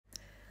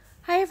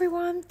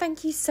everyone,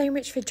 thank you so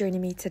much for joining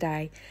me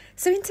today.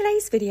 So in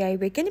today's video,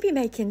 we're going to be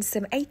making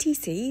some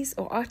ATCs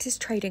or artist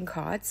trading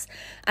cards,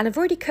 and I've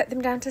already cut them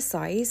down to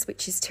size,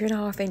 which is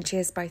 2.5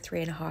 inches by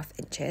 3.5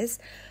 inches.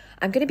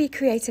 I'm going to be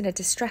creating a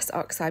distress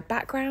oxide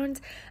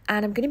background,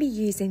 and I'm going to be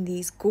using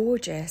these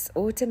gorgeous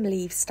autumn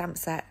leaves stamp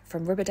set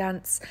from Rubber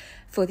Dance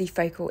for the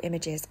focal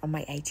images on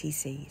my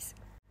ATCs.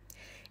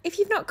 If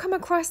you've not come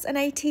across an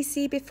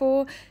ATC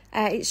before,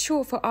 it's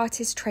short for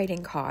artist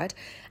trading card,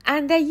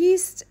 and they're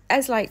used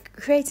as like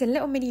creating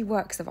little mini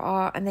works of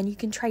art, and then you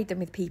can trade them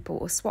with people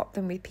or swap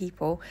them with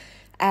people.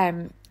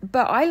 But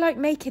I like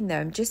making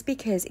them just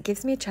because it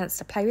gives me a chance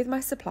to play with my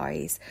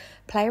supplies,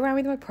 play around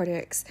with my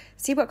products,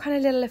 see what kind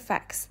of little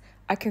effects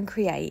I can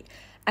create.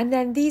 And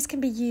then these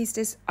can be used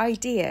as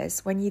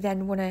ideas when you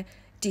then want to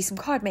do some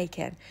card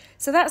making.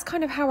 So that's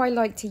kind of how I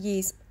like to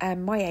use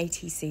my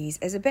ATCs,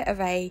 as a bit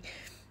of a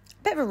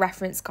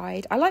reference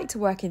guide. I like to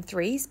work in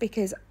threes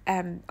because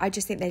I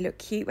just think they look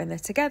cute when they're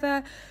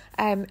together.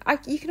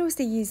 You can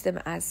also use them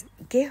as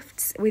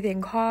gifts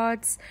within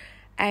cards.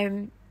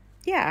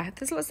 Yeah,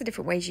 there's lots of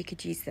different ways you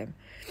could use them.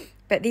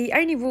 But the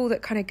only rule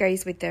that kind of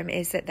goes with them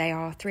is that they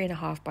are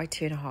 3.5 by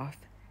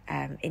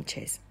 2.5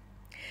 inches.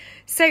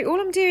 So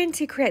all I'm doing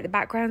to create the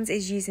backgrounds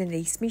is using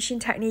the smooshing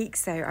technique.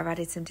 So I've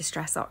added some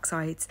distress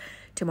oxides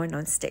to my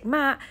non-stick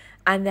mat,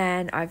 and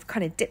then I've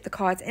kind of dipped the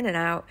cards in and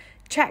out,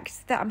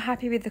 checked that I'm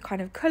happy with the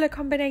kind of colour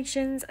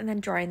combinations, and then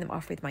drying them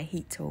off with my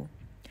heat tool.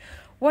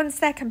 Once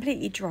they're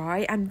completely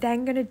dry, I'm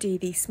then going to do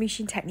the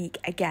smooshing technique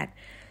again.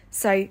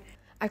 So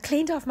I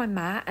cleaned off my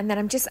mat, and then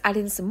I'm just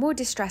adding some more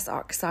distress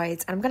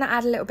oxides, and I'm going to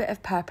add a little bit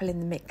of purple in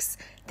the mix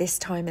this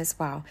time as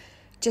well,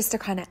 just to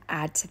kind of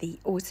add to the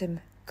autumn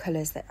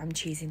colours that I'm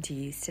choosing to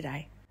use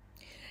today.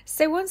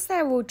 So once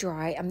they're all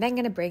dry, I'm then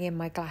going to bring in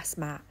my glass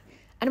mat,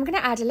 and I'm going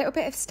to add a little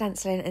bit of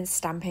stenciling and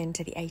stamping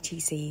to the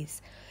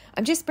ATCs.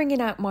 I'm just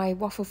bringing out my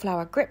Waffle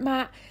Flower Grip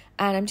Mat,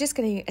 and I'm just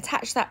going to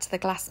attach that to the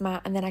glass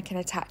mat, and then I can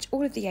attach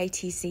all of the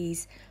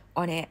ATCs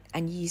on it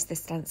and use the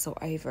stencil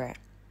over it.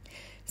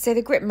 So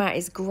the grip mat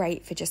is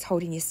great for just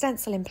holding your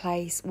stencil in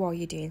place while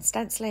you're doing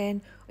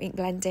stenciling or ink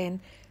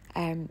blending,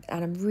 and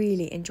I'm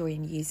really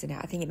enjoying using it.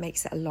 I think it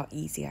makes it a lot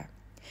easier.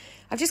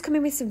 I've just come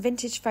in with some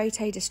vintage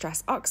photo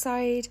distress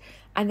oxide,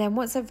 and then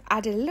once I've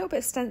added a little bit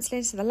of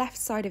stenciling to the left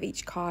side of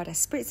each card, I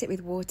spritz it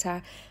with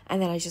water,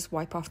 and then I just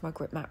wipe off my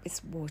grip mat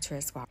with water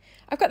as well.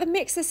 I've got the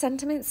Mix of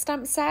Sentiments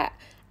stamp set,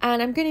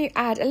 and I'm going to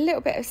add a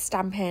little bit of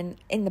stamping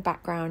in the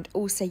background,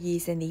 also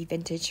using the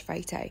vintage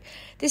photo.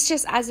 This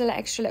just adds an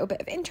extra little bit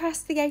of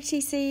interest to the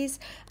ATCs,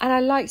 and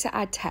I like to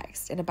add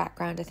text in the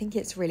background. I think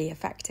it's really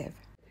effective.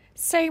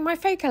 So my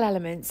focal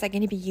elements are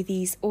going to be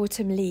these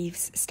autumn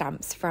leaves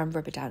stamps from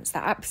Rubber Dance.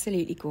 They're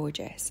absolutely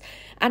gorgeous.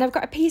 And I've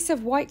got a piece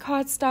of white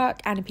cardstock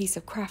and a piece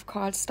of craft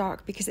cardstock,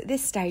 because at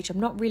this stage I'm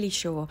not really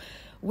sure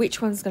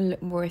which one's going to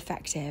look more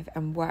effective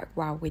and work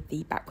well with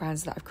the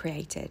backgrounds that I've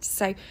created.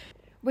 So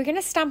we're going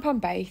to stamp on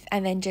both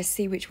and then just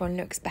see which one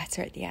looks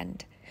better at the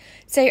end.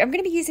 So I'm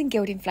going to be using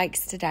Gilding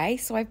Flakes today.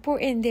 So I've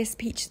brought in this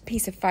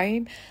piece of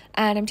foam,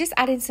 and I'm just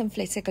adding some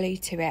flitter glue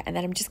to it, and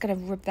then I'm just going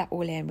to rub that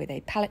all in with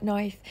a palette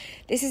knife.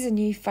 This is a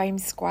new foam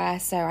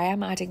square, so I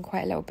am adding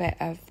quite a little bit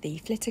of the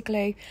flitter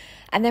glue.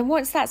 And then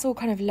once that's all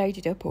kind of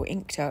loaded up or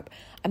inked up,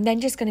 I'm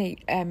then just going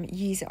to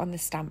use it on the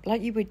stamp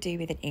like you would do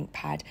with an ink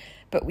pad.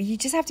 But you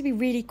just have to be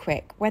really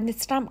quick. When the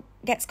stamp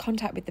gets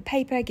contact with the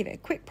paper, give it a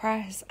quick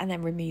press and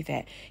then remove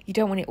it. You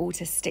don't want it all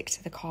to stick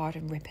to the card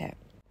and rip it.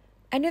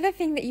 Another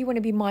thing that you want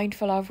to be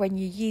mindful of when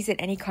you're using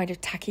any kind of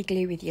tacky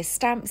glue with your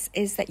stamps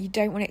is that you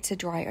don't want it to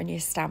dry on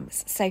your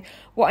stamps. So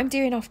what I'm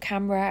doing off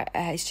camera,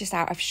 it's just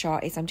out of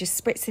shot, is I'm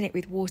just spritzing it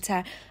with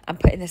water and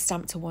putting the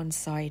stamp to one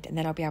side, and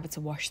then I'll be able to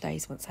wash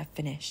those once I've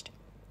finished.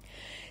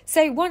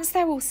 So once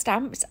they're all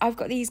stamped, I've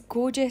got these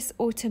gorgeous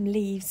autumn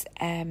leaves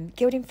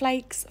Gilding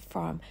Flakes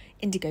from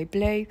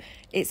Indigoblu.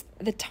 It's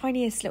the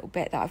tiniest little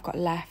bit that I've got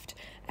left.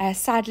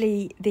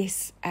 Sadly,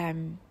 this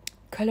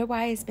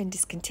colourway has been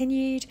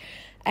discontinued,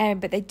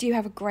 but they do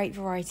have a great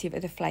variety of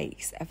other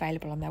flakes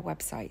available on their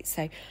website,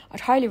 so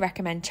I'd highly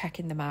recommend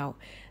checking them out.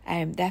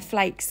 Their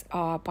flakes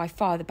are by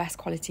far the best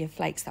quality of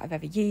flakes that I've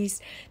ever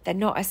used. They're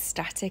not as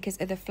static as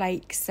other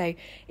flakes, so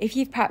if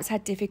you've perhaps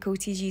had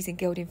difficulties using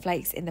Gilding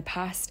Flakes in the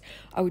past,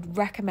 I would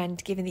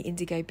recommend giving the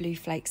Indigoblu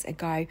flakes a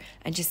go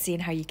and just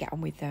seeing how you get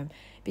on with them.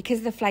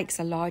 Because the flakes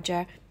are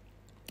larger,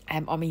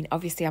 I mean,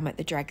 obviously I'm at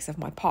the dregs of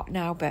my pot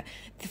now, but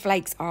the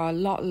flakes are a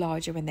lot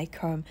larger when they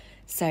come.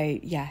 So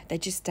yeah, they're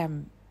just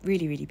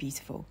really, really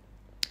beautiful.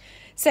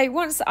 So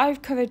once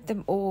I've covered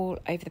them all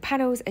over the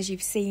panels, as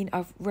you've seen,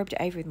 I've rubbed it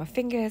over with my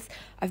fingers.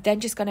 I've then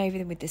just gone over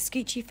them with the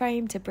scoochy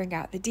foam to bring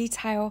out the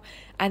detail.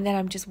 And then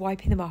I'm just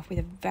wiping them off with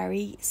a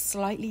very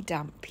slightly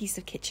damp piece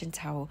of kitchen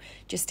towel,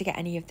 just to get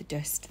any of the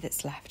dust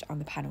that's left on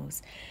the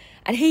panels.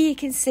 And here you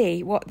can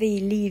see what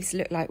the leaves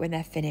look like when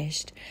they're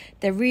finished.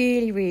 They're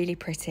really, really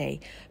pretty,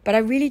 but I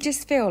really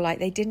just feel like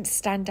they didn't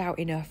stand out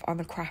enough on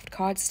the craft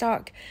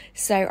cardstock.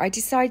 So I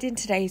decided in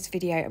today's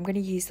video I'm going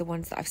to use the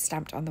ones that I've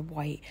stamped on the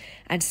white,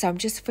 and so I'm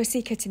just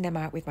fussy cutting them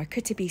out with my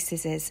cutter bee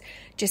scissors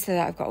just so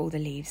that I've got all the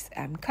leaves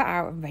cut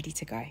out and ready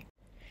to go.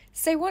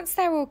 So once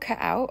they're all cut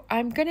out,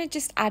 I'm going to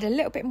just add a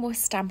little bit more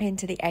stamping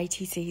to the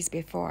ATCs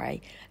before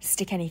I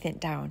stick anything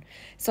down.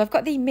 So I've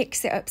got the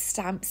Mix It Up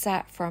stamp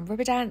set from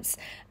Rubber Dance,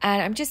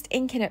 and I'm just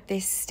inking up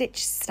this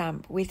stitch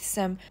stamp with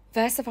some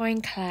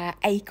Versafine Clear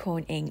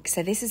Acorn ink.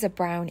 So this is a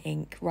brown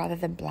ink rather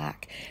than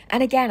black.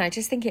 And again, I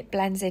just think it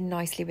blends in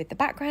nicely with the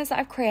backgrounds that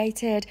I've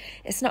created.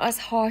 It's not as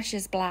harsh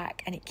as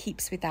black, and it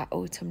keeps with that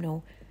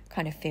autumnal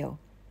kind of feel.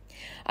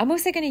 I'm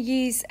also going to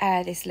use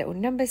this little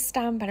numbers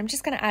stamp, and I'm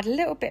just going to add a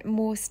little bit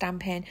more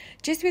stamping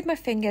just with my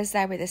fingers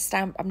there with a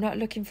stamp. I'm not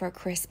looking for a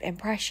crisp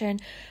impression.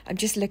 I'm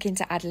just looking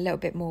to add a little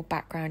bit more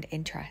background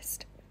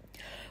interest.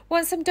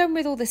 Once I'm done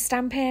with all the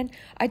stamping,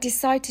 I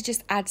decide to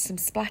just add some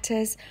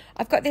splatters.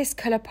 I've got this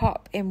colour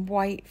pop in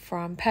white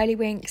from Pearly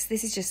Winks.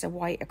 This is just a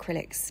white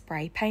acrylic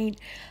spray paint,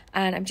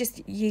 and I'm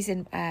just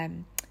using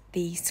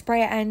the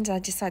sprayer end. I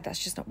decide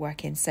that's just not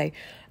working, so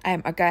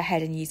I go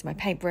ahead and use my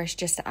paintbrush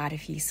just to add a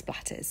few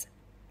splatters.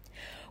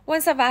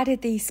 Once I've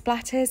added the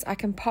splatters, I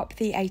can pop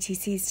the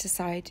ATCs to the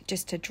side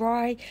just to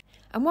dry,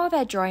 and while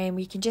they're drying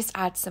we can just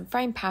add some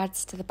frame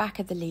pads to the back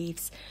of the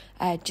leaves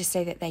just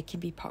so that they can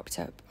be popped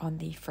up on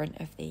the front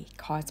of the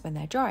cards when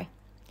they're dry.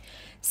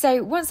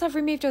 So once I've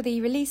removed all the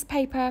release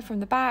paper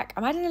from the back,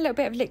 I'm adding a little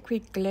bit of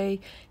liquid glue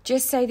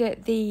just so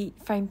that the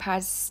foam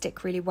pads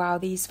stick really well.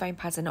 These foam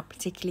pads are not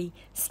particularly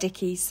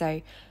sticky,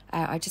 so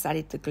I just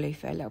added the glue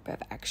for a little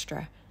bit of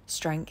extra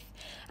strength.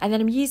 And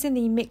then I'm using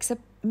the Mix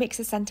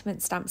a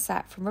Sentiment stamp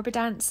set from Rubber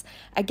Dance.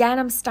 Again,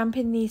 I'm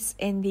stamping this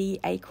in the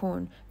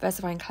Acorn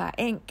Versafine Clear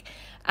ink.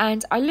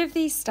 And I love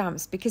these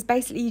stamps because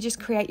basically you just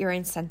create your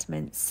own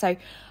sentiments. So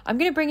I'm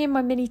going to bring in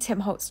my mini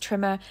Holtz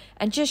trimmer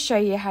and just show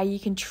you how you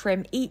can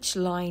trim each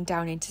line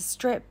down into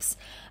strips.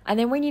 And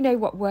then when you know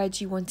what words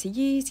you want to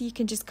use, you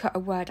can just cut a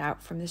word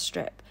out from the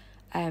strip.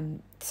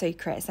 So you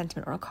create a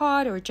sentiment on a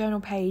card or a journal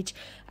page,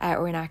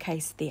 or in our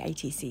case, the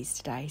ATCs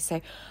today.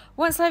 So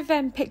once I've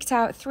picked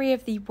out 3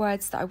 of the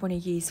words that I want to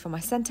use for my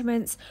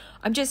sentiments,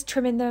 I'm just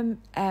trimming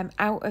them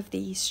out of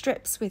the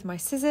strips with my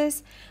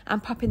scissors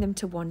and popping them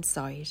to one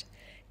side.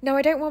 Now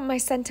I don't want my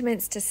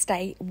sentiments to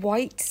stay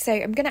white, so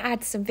I'm going to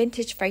add some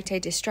Vintage Photo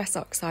Distress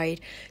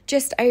Oxide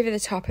just over the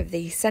top of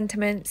the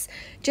sentiments,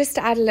 just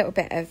to add a little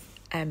bit of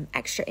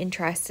extra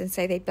interest and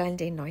so they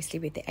blend in nicely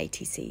with the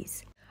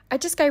ATCs. I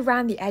just go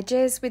round the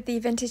edges with the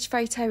Vintage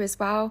Photo as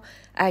well,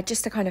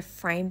 just to kind of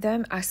frame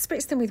them. I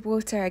spritz them with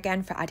water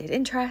again for added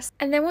interest.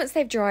 And then once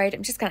they've dried,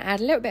 I'm just going to add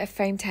a little bit of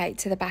foam tape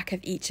to the back of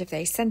each of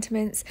those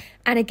sentiments.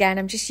 And again,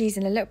 I'm just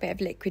using a little bit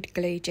of liquid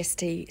glue just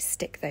to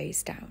stick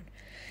those down.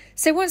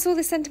 So once all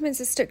the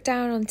sentiments are stuck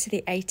down onto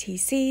the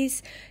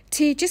ATCs,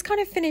 to just kind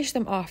of finish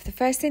them off, the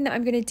first thing that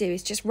I'm going to do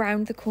is just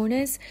round the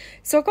corners.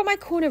 So I've got my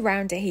corner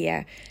rounder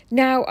here.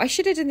 Now I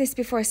should have done this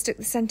before I stuck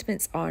the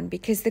sentiments on,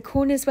 because the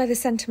corners where the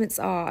sentiments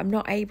are, I'm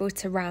not able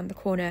to round the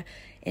corner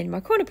in my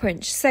corner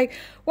punch. So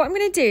what I'm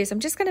going to do is I'm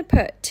just going to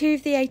put 2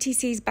 of the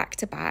ATCs back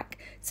to back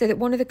so that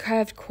one of the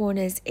curved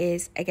corners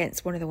is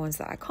against one of the ones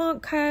that I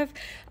can't curve,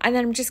 and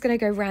then I'm just going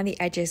to go around the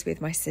edges with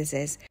my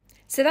scissors.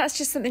 So that's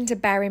just something to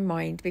bear in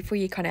mind before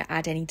you kind of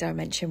add any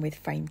dimension with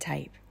foam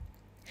tape.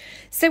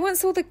 So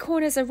once all the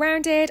corners are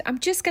rounded, I'm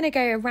just going to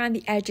go around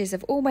the edges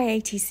of all my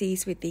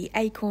ATCs with the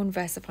Acorn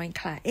Versafine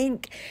Clear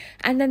ink,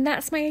 and then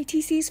that's my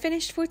ATCs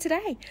finished for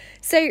today.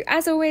 So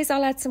as always,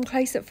 I'll add some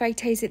close-up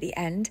photos at the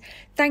end.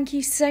 Thank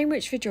you so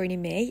much for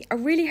joining me. I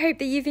really hope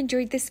that you've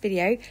enjoyed this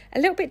video, a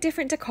little bit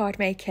different to card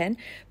making,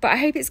 but I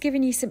hope it's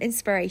given you some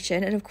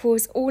inspiration, and of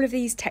course all of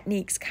these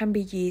techniques can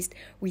be used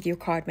with your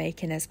card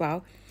making as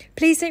well.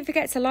 Please don't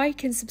forget to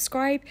like and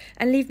subscribe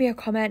and leave me a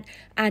comment,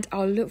 and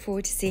I'll look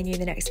forward to seeing you in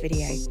the next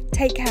video.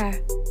 Take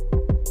care.